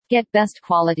Get best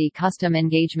quality custom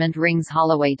engagement rings.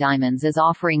 Holloway Diamonds is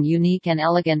offering unique and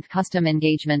elegant custom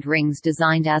engagement rings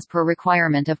designed as per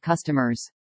requirement of customers.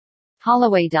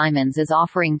 Holloway Diamonds is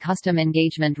offering custom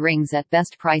engagement rings at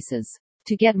best prices.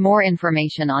 To get more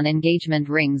information on engagement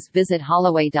rings, visit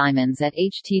Holloway Diamonds at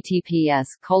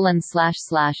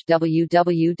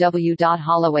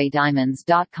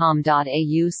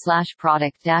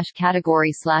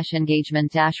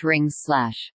https://www.hollowaydiamonds.com.au/product-category/engagement-rings/